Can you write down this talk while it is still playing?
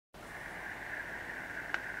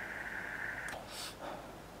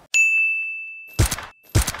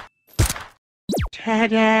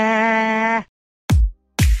Ta-da!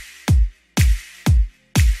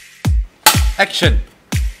 Action!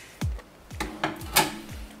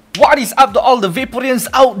 What is up to all the Vaporians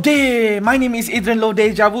out there? My name is Adrian Low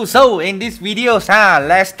Deja Vu. So in this video,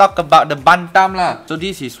 let's talk about the Bantam lah. So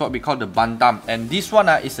this is what we call the Bantam, and this one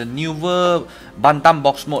is a newer Bantam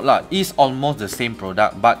box mode lah. It's almost the same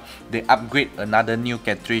product, but they upgrade another new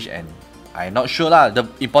cartridge, and I'm not sure lah. The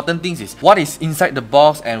important things is what is inside the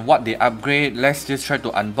box and what they upgrade. Let's just try to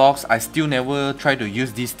unbox. I still never try to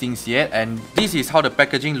use these things yet, and this is how the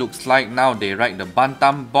packaging looks like. Now they write the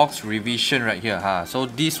Bantam box revision right here. So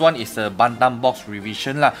this one is a Bantam box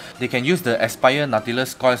revision lah. They can use the Aspire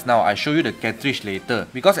Nautilus coils now. I show you the cartridge later,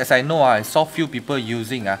 because as I know, I saw few people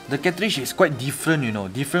using the cartridge is quite different, you know,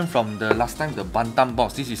 different from the last time the Bantam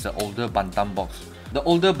box. This is the older Bantam box. The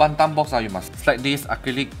older Bantam box, you must slide this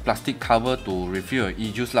acrylic plastic cover to refill your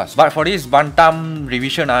e-juice lah. But for this Bantam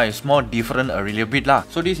revision, it's more different a little bit lah.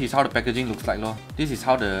 So this is how the packaging looks like lor. This is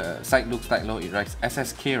how the side looks like lor. It writes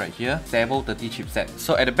SSK right here, Savo 30 chipset.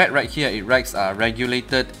 So at the back right here, it writes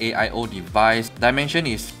regulated AIO device. Dimension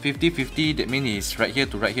is 50-50. That means it's right here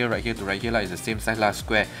to right here, right here to right here lah. It's the same size lah,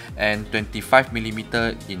 square, and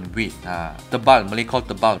 25mm in width. Tebal, Malay called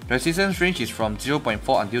tebal. Resistance range is from 0.4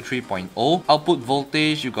 until 3.0. Output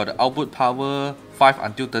voltage, you got the output power 5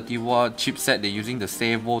 until 30 watt. Chipset, they're using the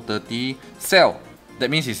Savo 30. Cell,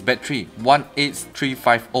 that means it's battery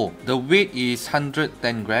 18350. The weight is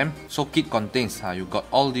 110 gram. So kit contains you got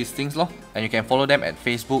all these things lor. And you can follow them at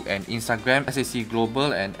Facebook and Instagram, SAC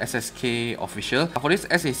Global and SSK Official. For this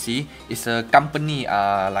SAC, it's a company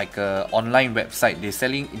like a online website. They're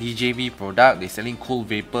selling DJV product, they're selling Cool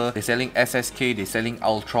Vapor, they're selling SSK, they're selling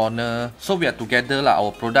Ultroner. So we are together lah.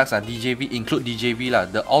 Our products are DJV, include DJV lah.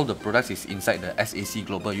 All the products is inside the SAC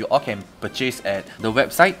Global. You all can purchase at the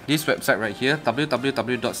website, this website right here,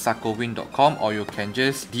 www.sacowin.com, or you can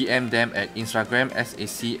just DM them at Instagram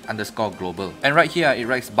SAC_global. And right here, it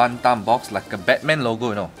writes Bantam box, like a Batman logo,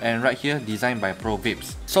 you know. And right here, designed by Pro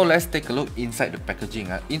Vapes. So let's take a look inside the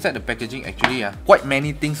packaging. Inside the packaging, actually, quite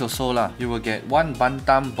many things also lah. You will get one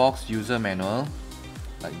Bantam box user manual,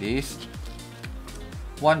 like this.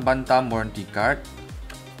 One Bantam warranty card.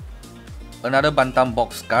 Another Bantam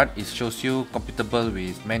box card. It shows you compatible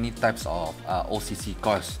with many types of OCC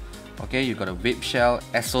coils. Okay, you got a vape shell,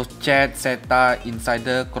 SO chat, SETA,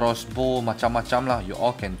 insider, crossbow, macam-macam lah. You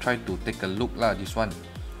all can try to take a look lah, this one.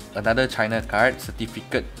 Another China card,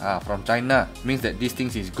 certificate from China, means that these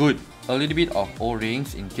things is good. A little bit of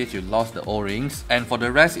O-rings in case you lost the O-rings. And for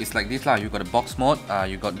the rest, it's like this lah. You got a box mode,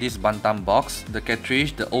 you got this Bantam box, the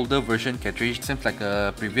cartridge, the older version cartridge, seems like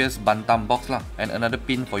a previous Bantam box lah. And another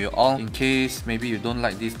pin for you all, in case maybe you don't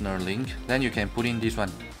like this knurling, then you can put in this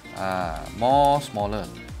one, more smaller,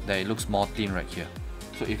 that it looks more thin right here.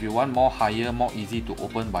 So if you want more higher, more easy to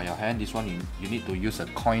open by your hand, this one you need to use a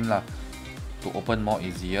coin lah to open more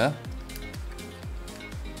easier.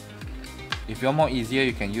 If you're more easier,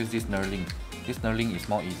 you can use this knurling. This knurling is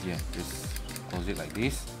more easier. Just close it like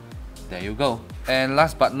this. There you go. And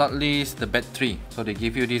last but not least, the battery. So they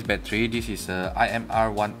give you this battery. This is a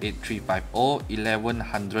IMR 18350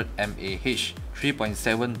 1100 mAh.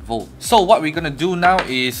 3.7 volt. So what we're gonna do now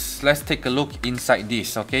is let's take a look inside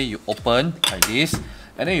this. Okay, you open like this,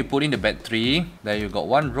 and then you put in the battery. There you got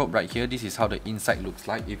one rope right here. This is how the inside looks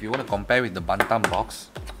like. If you want to compare with the Bantam box,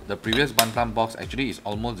 the previous Bantam box actually is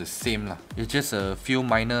almost the same lah. It's just a few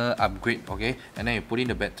minor upgrade. Okay, and then you put in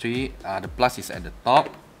the battery. The plus is at the top,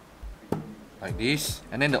 like this,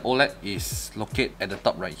 and then the OLED is located at the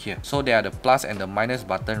top right here. So there are the plus and the minus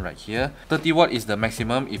button right here. 30 watt is the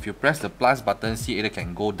maximum. If you press the plus button, see either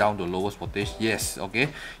can go down to lowest voltage. Yes,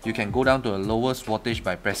 okay, you can go down to the lowest voltage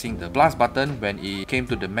by pressing the plus button when it came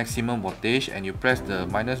to the maximum voltage, and you press the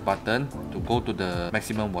minus button to go to the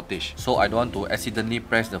maximum voltage. So I don't want to accidentally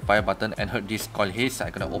press the fire button and hurt this coil head, so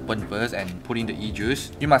I'm gonna open first and put in the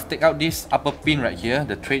e-juice. You must take out this upper pin right here.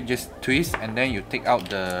 The thread just twist, and then you take out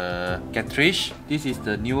the cartridge. This is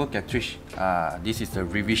the newer cartridge. This is the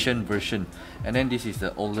revision version, and then this is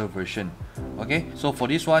the older version. Okay, so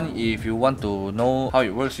for this one, if you want to know how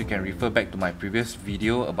it works, you can refer back to my previous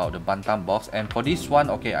video about the Bantam box. And for this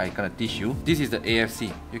one, okay, I gonna teach you. This is the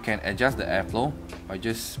AFC. You can adjust the airflow by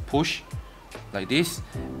just push like this,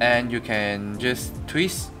 and you can just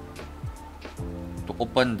twist to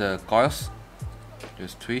open the coils.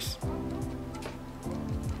 Just twist.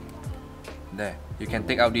 There, you can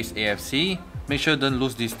take out this AFC. Make sure don't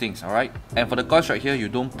lose these things, alright? And for the coils right here, you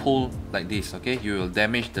don't pull like this, okay? You will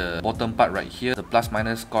damage the bottom part right here, the plus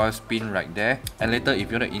minus coil pin right there. And later,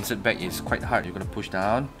 if you want to insert back, it's quite hard. You're gonna push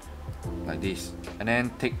down like this, and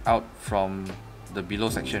then take out from the below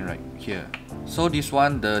section right here. So this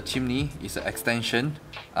one, the chimney, is an extension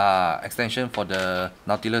for the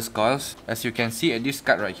Nautilus coils. As you can see at this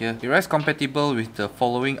card right here, it is compatible with the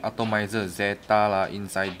following atomizer: Zeta,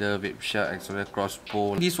 Insider, Vape Shell, Accelerator,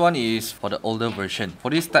 Crossbow. This one is for the older version.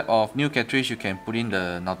 For this type of new cartridge, you can put in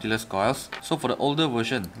the Nautilus coils. So for the older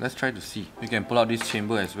version, let's try to see. You can pull out this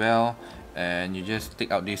chamber as well, and you just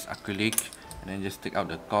take out this acrylic, and then just take out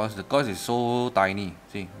the coils. The coils is so tiny,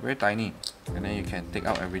 see, very tiny. And then you can take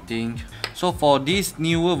out everything. So for this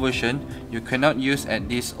newer version, you cannot use at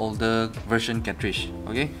this older version cartridge.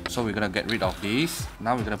 Okay, so we're gonna get rid of this.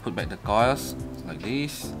 Now we're gonna put back the coils like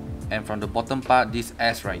this, and from the bottom part, this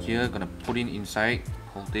S right here, gonna put in inside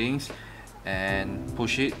whole things and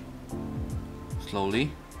push it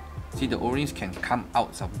slowly. See, the O-rings can come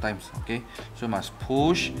out sometimes. Okay, so you must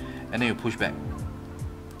push, and then you push back,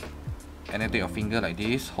 and then take your finger like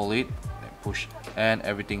this, hold it, and push, and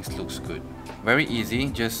everything looks good. Very easy.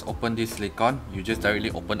 Just open this silicone. You just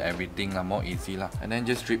directly open everything lah, more easy lah. And then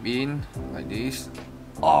just drip in like this.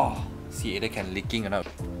 Oh, see, either can leaking or not.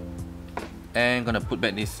 And gonna put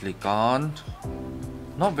back this silicone.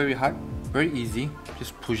 Not very hard, very easy.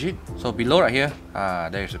 Just push it. So below right here,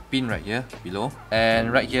 there's a pin right here below,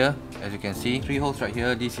 and right here, as you can see, 3 holes right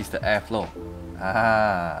here. This is the airflow.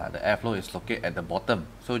 The airflow is located at the bottom.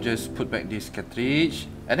 So just put back this cartridge,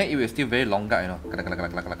 and then it will still very longa, you know,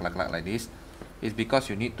 like this. It's because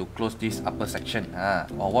you need to close this upper section,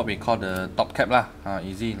 or what we call the top cap lah.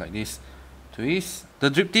 Easy like this. Twist. The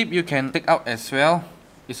drip tip you can take out as well.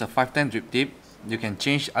 It's a 510 drip tip. You can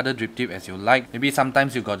change other drip tip as you like. Maybe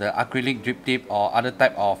sometimes you got the acrylic drip tip or other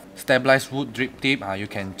type of stabilized wood drip tip. You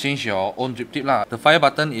can change your own drip tip lah. The fire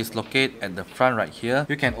button is located at the front right here.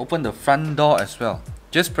 You can open the front door as well.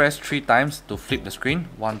 Just press 3 times to flip the screen.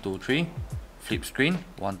 1, 2, 3. Flip screen.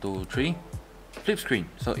 1, 2, 3. Flip screen.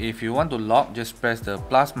 So if you want to lock, just press the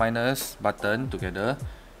plus minus button together.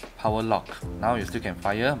 Power lock. Now you still can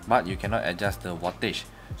fire, but you cannot adjust the wattage.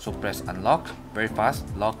 So press unlock, very fast,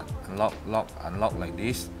 lock, unlock, lock, unlock like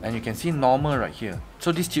this. And you can see normal right here.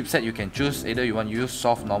 So this chipset you can choose either you want to use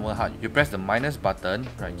soft, normal, hard. You press the minus button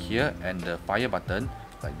right here and the fire button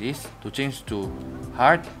like this to change to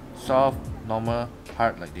hard, soft, normal,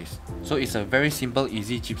 hard like this. So it's a very simple,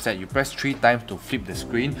 easy chipset. You press 3 times to flip the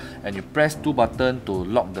screen, and you press 2 buttons to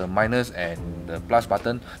lock the minus and the plus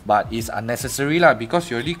button. But it's unnecessary lah, because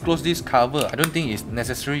you already close this cover. I don't think it's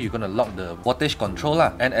necessary you're gonna lock the wattage control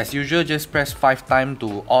lah. And as usual, just press 5 times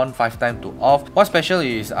to on, 5 times to off. What's special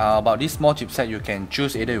is about this small chipset, you can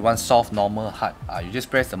choose either you want soft, normal, hard. You just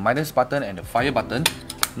press the minus button and the fire button.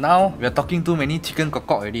 Now we are talking too many chicken cock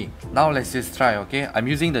already. Now let's just try. Okay, I'm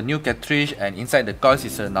using the new cartridge, and inside the coils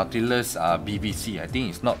is a Nautilus BVC. I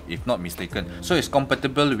think it's not, if not mistaken. So it's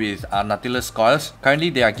compatible with Nautilus coils.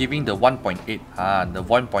 Currently they are giving the 1.8 the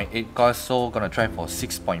 1.8 coils. So gonna try for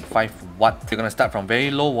 6.5 watt. You're gonna start from very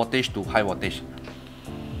low wattage to high wattage.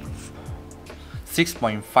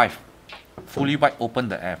 6.5. Fully wide open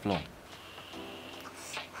the airflow.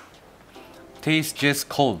 Tastes just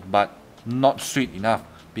cold, but not sweet enough,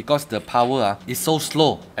 because the power is so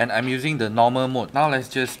slow, and I'm using the normal mode. Now let's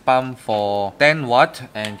just pump for 10 watt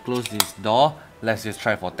and close this door. Let's just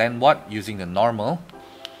try for 10 watt using the normal.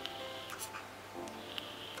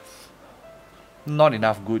 Not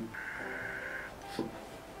enough good.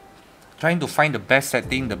 Trying to find the best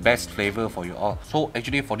setting, the best flavor for you all. So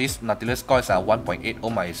actually for this Nautilus coils 1.8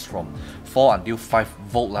 ohm is from 4 until 5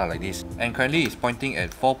 volt lah, like this. And currently it's pointing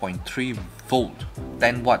at 4.3 volt,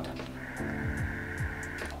 10 watt.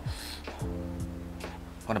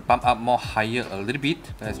 Gonna pump up more higher a little bit.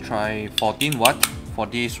 Let's try 14 watt for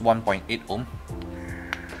this 1.8 ohm.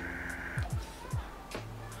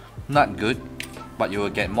 Not good, but you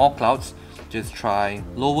will get more clouds. Just try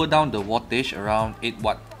lower down the wattage around 8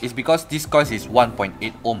 watt. It's because this coil is 1.8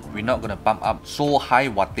 ohm. We're not gonna pump up so high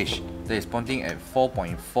wattage. That is pointing at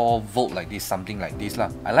 4.4 volt like this, something like this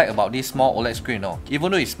lah. I like about this small OLED screen,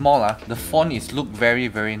 even though it's small, the font is look very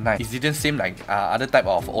nice. It didn't seem like other type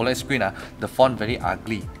of OLED screen, the font very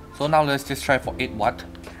ugly. So now let's just try for 8 watt.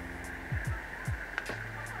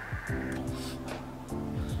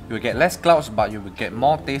 You will get less clouds, but you will get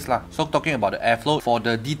more taste lah. So talking about the airflow, for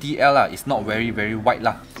the DTL it's not very wide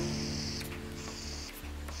lah.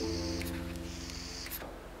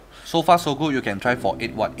 So far so good. You can try for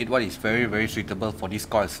 8 watt. 8 watt is very suitable for these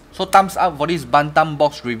coils. So thumbs up for this Bantam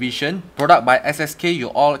box revision. Product by SSK. You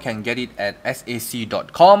all can get it at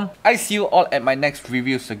sac.com. I see you all at my next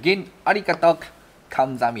reviews again. Arigatou.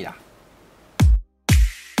 감사합니다.